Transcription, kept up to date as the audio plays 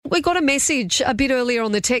we got a message a bit earlier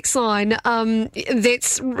on the text line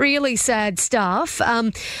that's really sad stuff.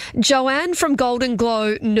 Joanne from Golden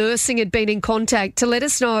Glow Nursing had been in contact to let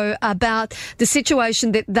us know about the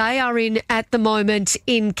situation that they are in at the moment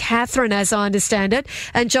in Katherine, as I understand it.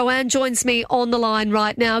 And Joanne joins me on the line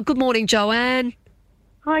right now. Good morning, Joanne.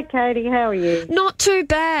 Hi, Katie. How are you? Not too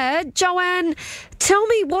bad. Joanne, tell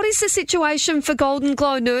me, what is the situation for Golden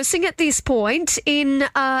Glow Nursing at this point in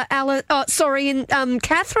Katherine?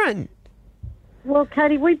 Well,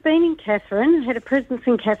 Katie, we've been in Katherine, had a presence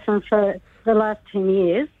in Katherine for the last 10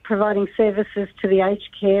 years, providing services to the aged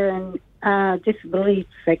care and disability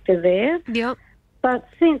sector there. Yep. But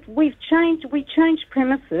since we changed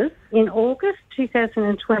premises in August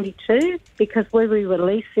 2022 because where we were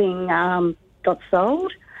leasing got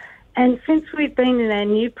sold. And since we've been in our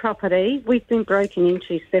new property, we've been broken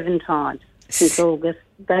into 7 times since August.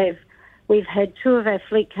 We've had 2 of our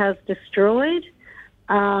fleet cars destroyed.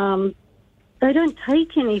 They don't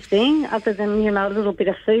take anything other than, a little bit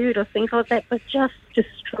of food or things like that, but just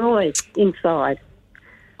destroyed inside.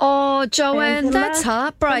 Oh, Joanne, that's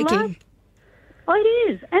heartbreaking. It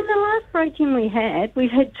is. And the last break-in we've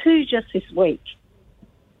had 2 just this week.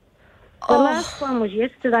 The last one was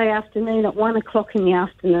yesterday afternoon at 1 o'clock in the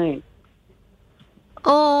afternoon.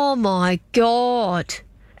 Oh, my God.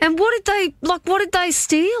 And what did they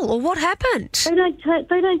steal or what happened? They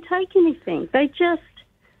don't take anything. They just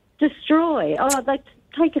destroy. They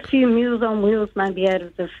take a few Meals on Wheels maybe out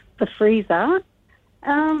of the freezer,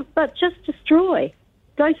 but just destroy.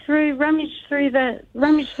 Go through, rummage through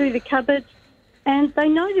the cupboards, and they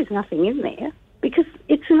know there's nothing in there because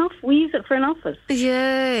we use it for an office.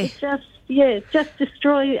 Yeah. Just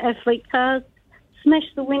destroy our fleet cars, smash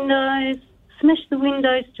the windows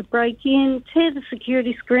to break in, tear the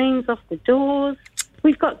security screens off the doors.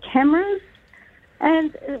 We've got cameras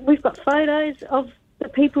and we've got photos of the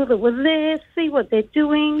people that were there, see what they're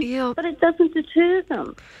doing, but it doesn't deter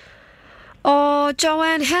them. Oh,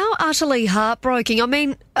 Joanne, how utterly heartbreaking. I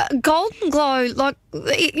mean, Golden Glow,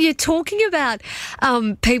 you're talking about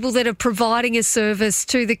people that are providing a service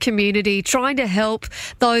to the community, trying to help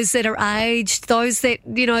those that are aged, those that,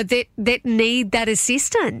 that need that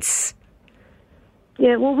assistance.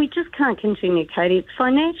 Yeah, well, we just can't continue, Katie.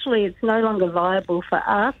 Financially, it's no longer viable for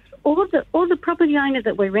us or the property owner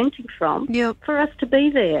that we're renting from for us to be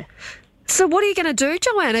there. So what are you going to do,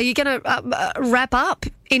 Joanne? Are you going to wrap up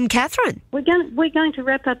in Katherine? We're going to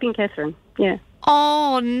wrap up in Katherine, yeah.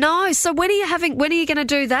 Oh, no. So when are you going to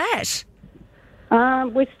do that?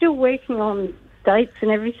 We're still working on dates and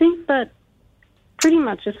everything, but pretty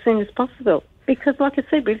much as soon as possible. Because, like I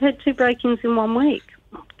said, we've had 2 break-ins in 1 week.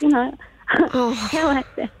 How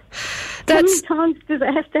many times does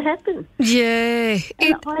it have to happen? Yeah.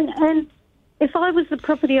 And if I was the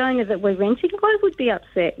property owner that we're renting, I would be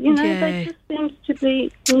upset. There just seems to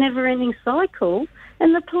be a never-ending cycle.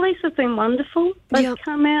 And the police have been wonderful. They've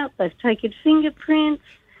come out, they've taken fingerprints.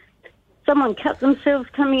 Someone cut themselves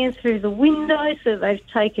coming in through the window, so they've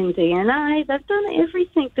taken DNA. They've done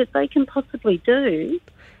everything that they can possibly do.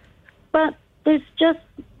 But there's just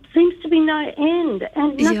seems to be no end,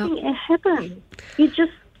 and nothing happens. You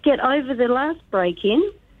just get over the last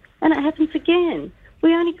break-in, and it happens again.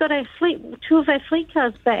 We only got 2 of our fleet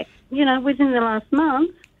cars back, within the last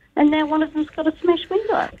month, and now one of them's got a smashed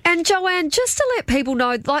window. And Joanne, just to let people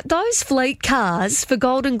know, those fleet cars for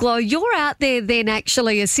Golden Glow, you're out there then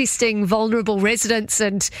actually assisting vulnerable residents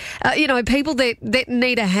and, people that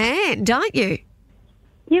need a hand, aren't you?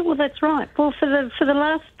 Yeah, well, that's right. Well, for the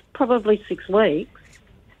last probably 6 weeks,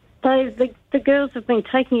 the girls have been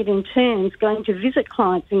taking it in turns, going to visit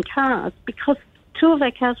clients in cars because 2 of our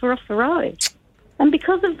cars were off the road. And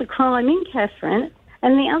because of the crime in Katherine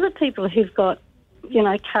and the other people who've got,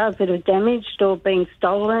 cars that are damaged or being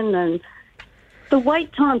stolen, and the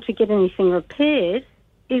wait time to get anything repaired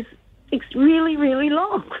is really, really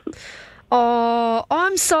long. Oh,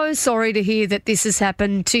 I'm so sorry to hear that this has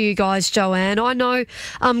happened to you guys, Joanne. I know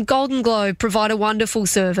Golden Glow provide a wonderful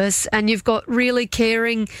service and you've got really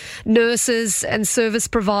caring nurses and service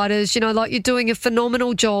providers, you're doing a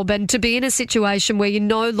phenomenal job, and to be in a situation where you're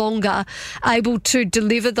no longer able to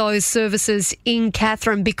deliver those services in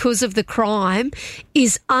Katherine because of the crime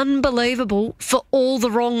is unbelievable for all the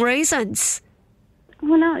wrong reasons.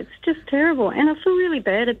 Well, no, it's just terrible. And I feel really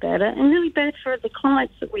bad about it, and really bad for the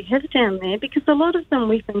clients that we have down there, because a lot of them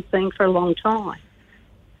we've been seeing for a long time.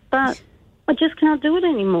 But I just can't do it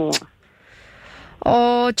anymore.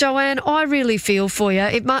 Oh, Joanne, I really feel for you.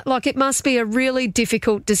 It must be a really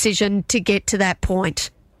difficult decision to get to that point.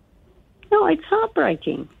 No, it's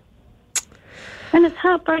heartbreaking. And it's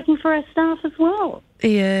heartbreaking for our staff as well.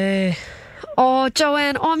 Yeah. Oh,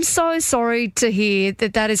 Joanne, I'm so sorry to hear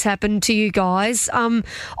that has happened to you guys.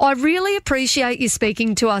 I really appreciate you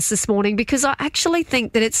speaking to us this morning because I actually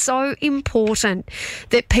think that it's so important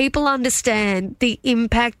that people understand the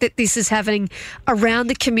impact that this is having around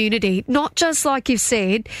the community, not just like you've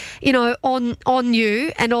said, on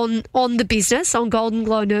you and on the business, on Golden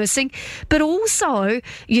Glow Nursing, but also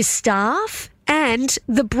your staff and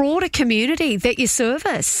the broader community that you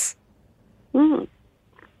service. Mm.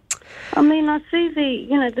 I mean, I see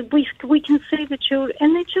we can see the children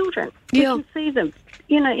and their children. We can see them,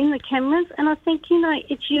 in the cameras. And I think,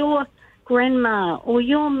 it's your grandma or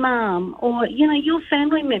your mum or, your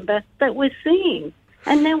family member that we're seeing.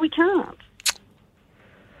 And now we can't.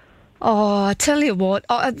 Oh, I tell you what,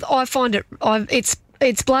 I find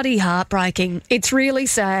it's bloody heartbreaking. It's really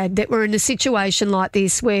sad that we're in a situation like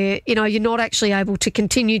this where, you're not actually able to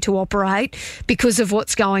continue to operate because of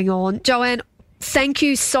what's going on. Joanne, thank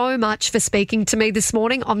you so much for speaking to me this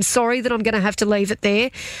morning. I'm sorry that I'm going to have to leave it there,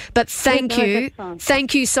 but thank you.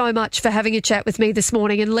 Thank you so much for having a chat with me this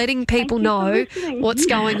morning and letting people know what's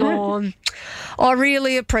going on. I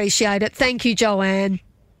really appreciate it. Thank you, Joanne.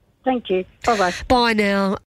 Thank you. Bye-bye. Bye now.